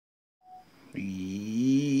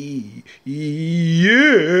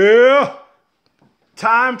Yeah!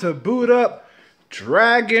 Time to boot up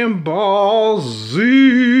Dragon Ball Z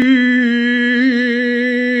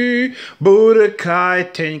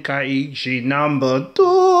Budokai Tenkaichi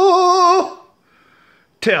 #2.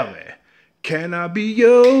 Tell me, can I be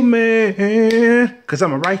your man? Cause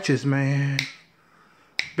I'm a righteous man.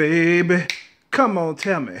 Baby, come on,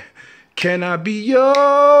 tell me, can I be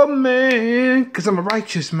your man? Cause I'm a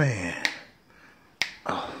righteous man.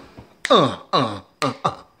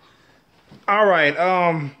 All right,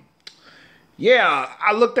 yeah,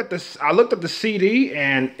 I looked at the CD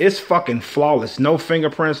and it's fucking flawless. No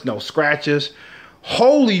fingerprints, no scratches.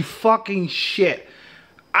 Holy fucking shit.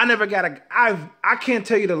 I can't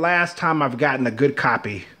tell you the last time I've gotten a good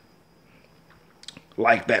copy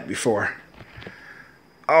like that before.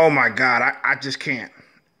 Oh my God, I just can't.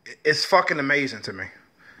 It's fucking amazing to me.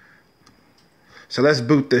 So let's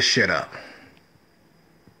boot this shit up.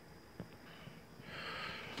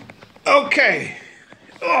 Okay.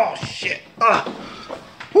 Oh shit.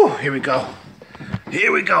 Whew, here we go.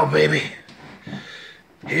 Here we go, baby.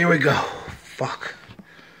 Here we go. Fuck.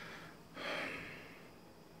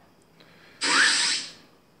 Oh,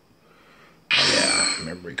 yeah,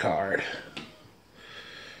 memory card.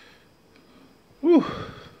 Whew.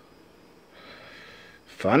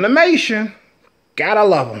 Funimation. Gotta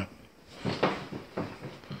love them.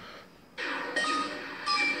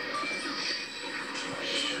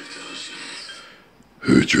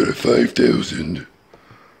 Who tried 5,000?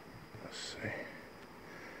 Let's see.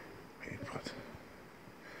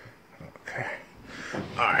 Okay.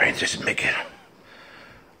 Alright, just make it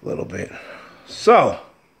a little bit. So,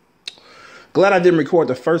 glad I didn't record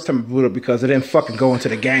the first time I booted up because it didn't fucking go into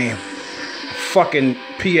the game. Fucking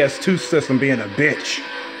PS2 system being a bitch.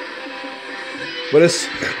 But it's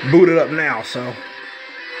booted up now, so.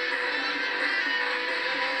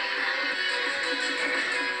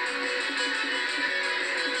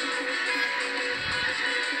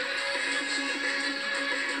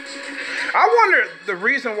 I wonder the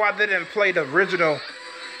reason why they didn't play the original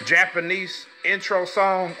Japanese intro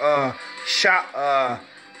song, Shalala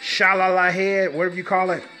Head, whatever you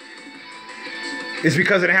call it. It's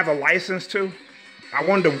because they didn't have a license to. I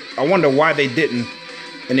wonder why they didn't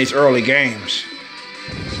in these early games.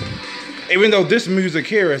 Even though this music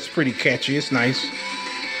here is pretty catchy, it's nice.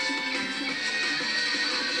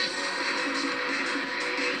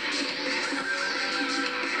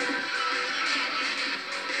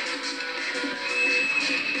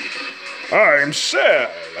 I am Cell.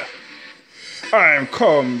 I am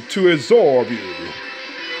come to absorb you.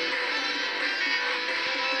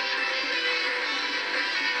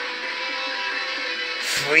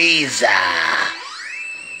 Frieza.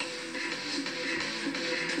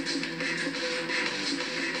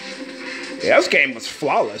 Yeah, this game was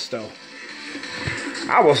flawless though.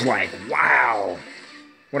 I was like, wow,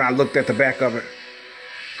 when I looked at the back of it.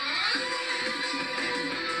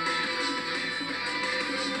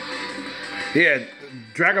 Yeah,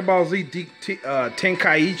 Dragon Ball Z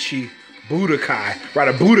Tenkaichi Budokai. Right,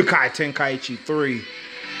 a Budokai Tenkaichi 3.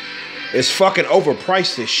 It's fucking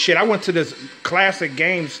overpriced as shit. I went to this classic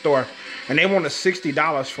game store and they wanted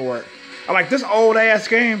 $60 for it. I'm like, this old ass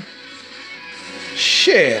game?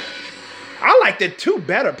 Shit. I liked it 2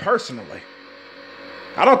 better personally.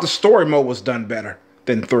 I thought the story mode was done better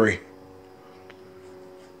than 3.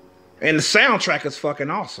 And the soundtrack is fucking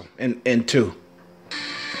awesome in 2.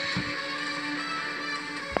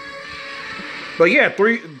 But yeah,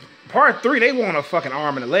 part 3, they want a fucking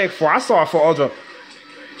arm and a leg for. I saw it for over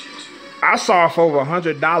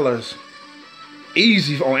 $100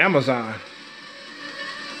 easy on Amazon.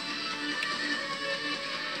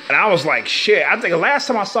 And I was like, shit. I think the last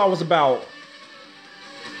time I saw it was about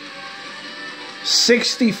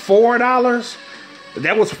 $64.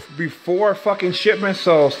 That was before fucking shipment,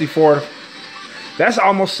 so 64. That's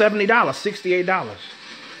almost $70, $68.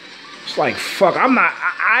 It's like, fuck,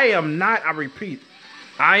 I repeat,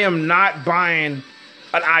 I am not buying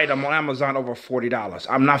an item on Amazon over $40.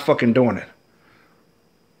 I'm not fucking doing it.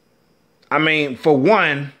 I mean, for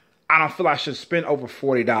one, I don't feel I should spend over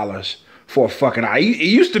 $40 for a fucking item. It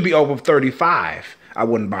used to be over $35. I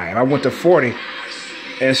wouldn't buy it. I went to $40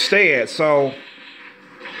 instead,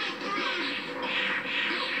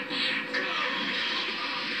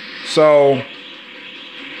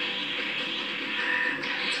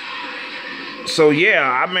 So yeah,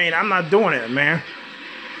 I mean, I'm not doing it, man.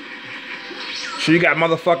 So you got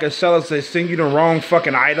motherfucking sellers that send you the wrong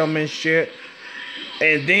fucking item and shit.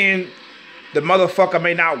 And then the motherfucker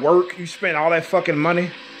may not work. You spend all that fucking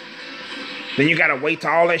money. Then you gotta wait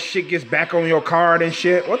till all that shit gets back on your card and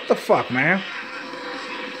shit. What the fuck, man?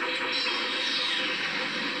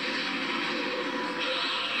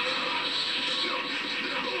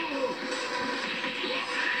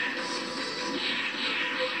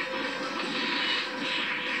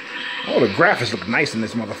 Oh, the graphics look nice in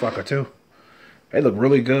this motherfucker too. They look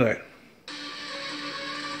really good.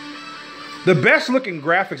 The best looking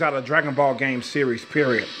graphics out of Dragon Ball game series,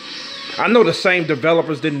 period. I know the same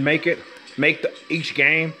developers didn't make each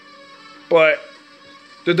game, but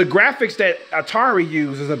the graphics that Atari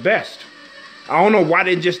used is the best. I don't know why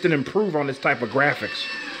they just didn't improve on this type of graphics.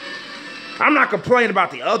 I'm not complaining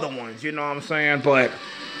about the other ones, you know what I'm saying, but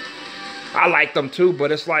I like them too,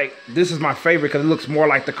 but it's like, this is my favorite because it looks more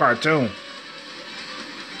like the cartoon.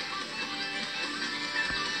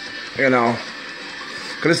 You know,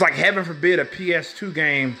 because it's like, heaven forbid, a PS2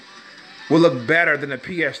 game will look better than a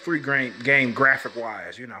PS3 game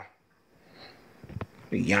graphic-wise, you know.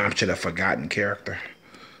 Yamcha, the forgotten character.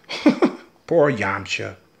 Poor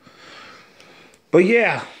Yamcha. But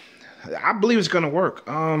yeah, I believe it's gonna work.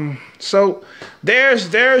 So there's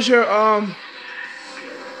your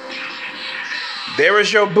there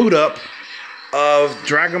is your boot up of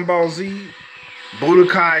Dragon Ball Z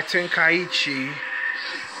Budokai Tenkaichi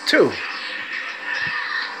 2.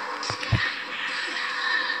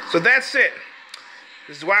 So that's it.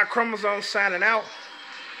 This is Y Chromosome signing out.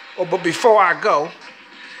 Oh, but before I go,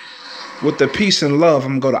 with the peace and love,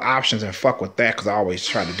 I'm gonna go to options and fuck with that, because I always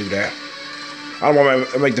try to do that. I don't want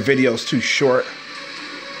to make the videos too short.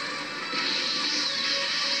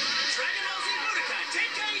 Dragon Ball Z Budokai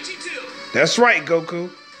Tenkaichi 2. That's right, Goku.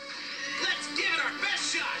 Let's give it our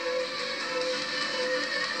best shot.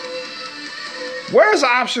 Where's the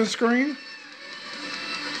option screen?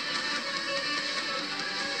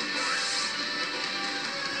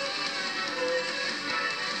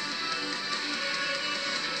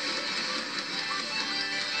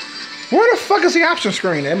 Where the fuck is the option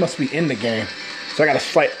screen? It must be in the game. So I gotta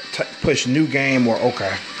push new game or okay.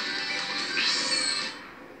 Okay,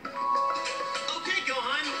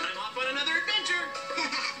 Gohan, I'm off on another adventure.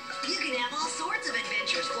 You can have all sorts of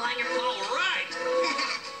adventures flying around. All right.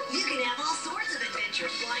 You can have all sorts of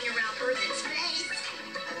adventures flying around Earth and space.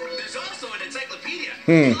 There's also an encyclopedia.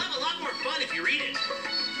 You'll have a lot more fun if you read it.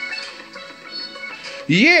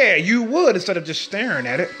 Yeah, you would, instead of just staring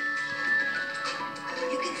at it.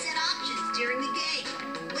 You can set options during the game.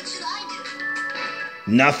 What should I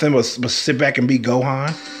do? Nothing but sit back and be Gohan.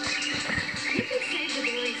 You can save the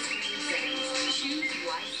various screen settings. Choose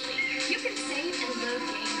wisely. You can save and load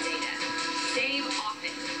game data. Save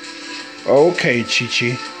often. Okay,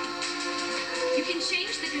 Chi-Chi. You can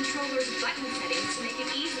change the controller's button settings to make it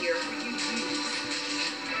easier for you to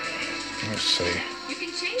use. Let's see. You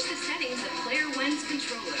can change the settings of Player One's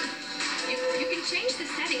controller. You can change the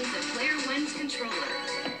settings of Player One's controller.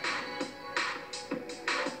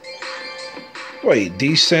 Wait,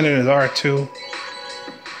 descending is R2.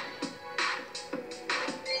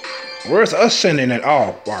 Where's ascending at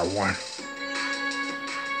all? R1.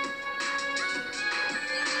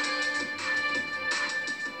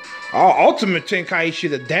 Oh, Ultimate Tenkaichi,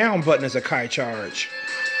 the down button is a Kai charge.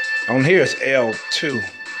 On here it's L2.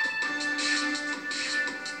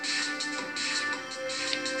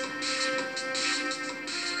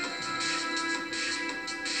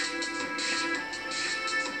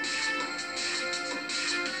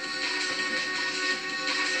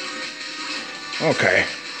 Okay,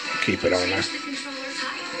 keep it on there. Change the controller's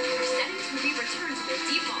height. Settings will be returned to their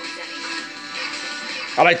default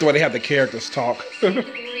settings. I like the way they have the characters talk. Save the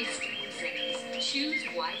various screen settings. Choose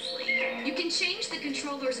wisely. You can change the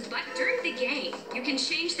controller's button during the game. You can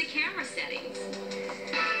change the camera settings.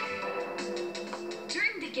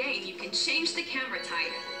 During the game, you can change the camera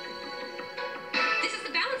type. This is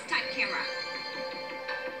the balance type camera.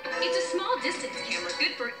 It's a small distance camera,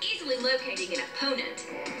 good for easily locating an opponent.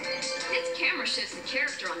 This camera shows the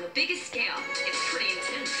character on the biggest scale. It's pretty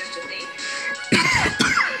intense, don't you think?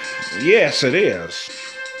 Yes, it is.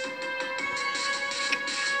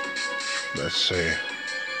 Let's see.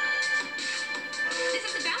 This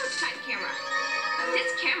is the balance type camera.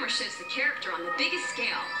 This camera shows the character on the biggest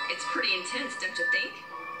scale. It's pretty intense, don't you think?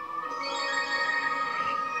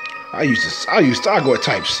 I'll go with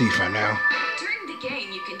type C for now. During the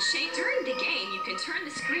game, you can turn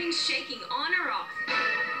the screen shaking on or off.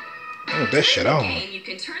 Oh, that shit on. During the game, you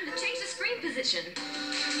can change the screen position.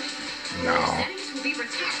 No. Settings will be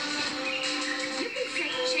returned. You can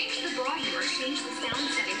change the volume or change the sound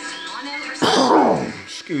settings to mono or stereo.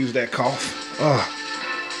 Excuse that cough.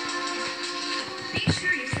 Make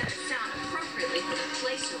sure you set the sound appropriately for the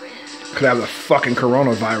place you're in. Could have the fucking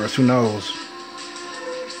coronavirus. Who knows?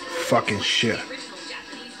 Fucking shit. Original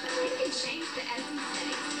Japanese, but you can change the essence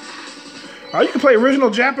settings. Oh, you can play original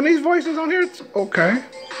Japanese voices on here? Okay.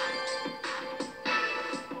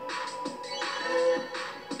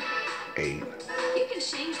 8. You can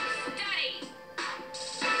change the study.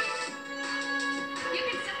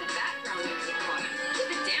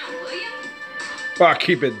 I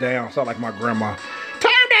keep it down. Sound like my grandma.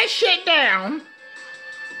 Turn that shit down.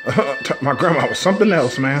 My grandma was something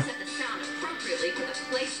else, man. Set the sound appropriately for the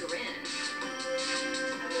place you're in.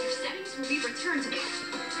 Your settings will be returned to me.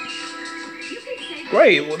 You can save.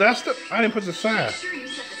 Wait, well that's the. I didn't put the sign. Make sure you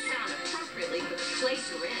set the sound appropriately for the place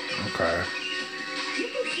you're in. Okay. You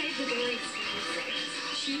can save the various settings.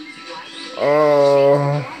 Choose wisely.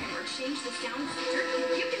 Oh. Or change the sound filter.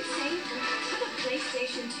 You can save and put a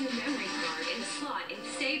PlayStation 2 memory card in the slot and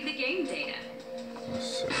save the game data. Let's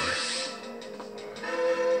see.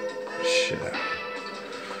 Shit.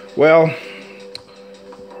 Well,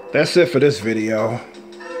 that's it for this video.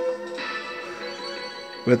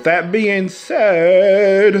 With that being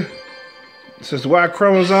said, this is Y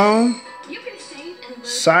Chromosome You can save and load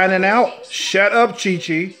signing out. Shut up,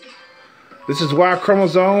 Chi-Chi. This is Y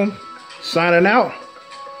Chromosome signing out.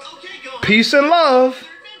 Okay, go on. Peace and love.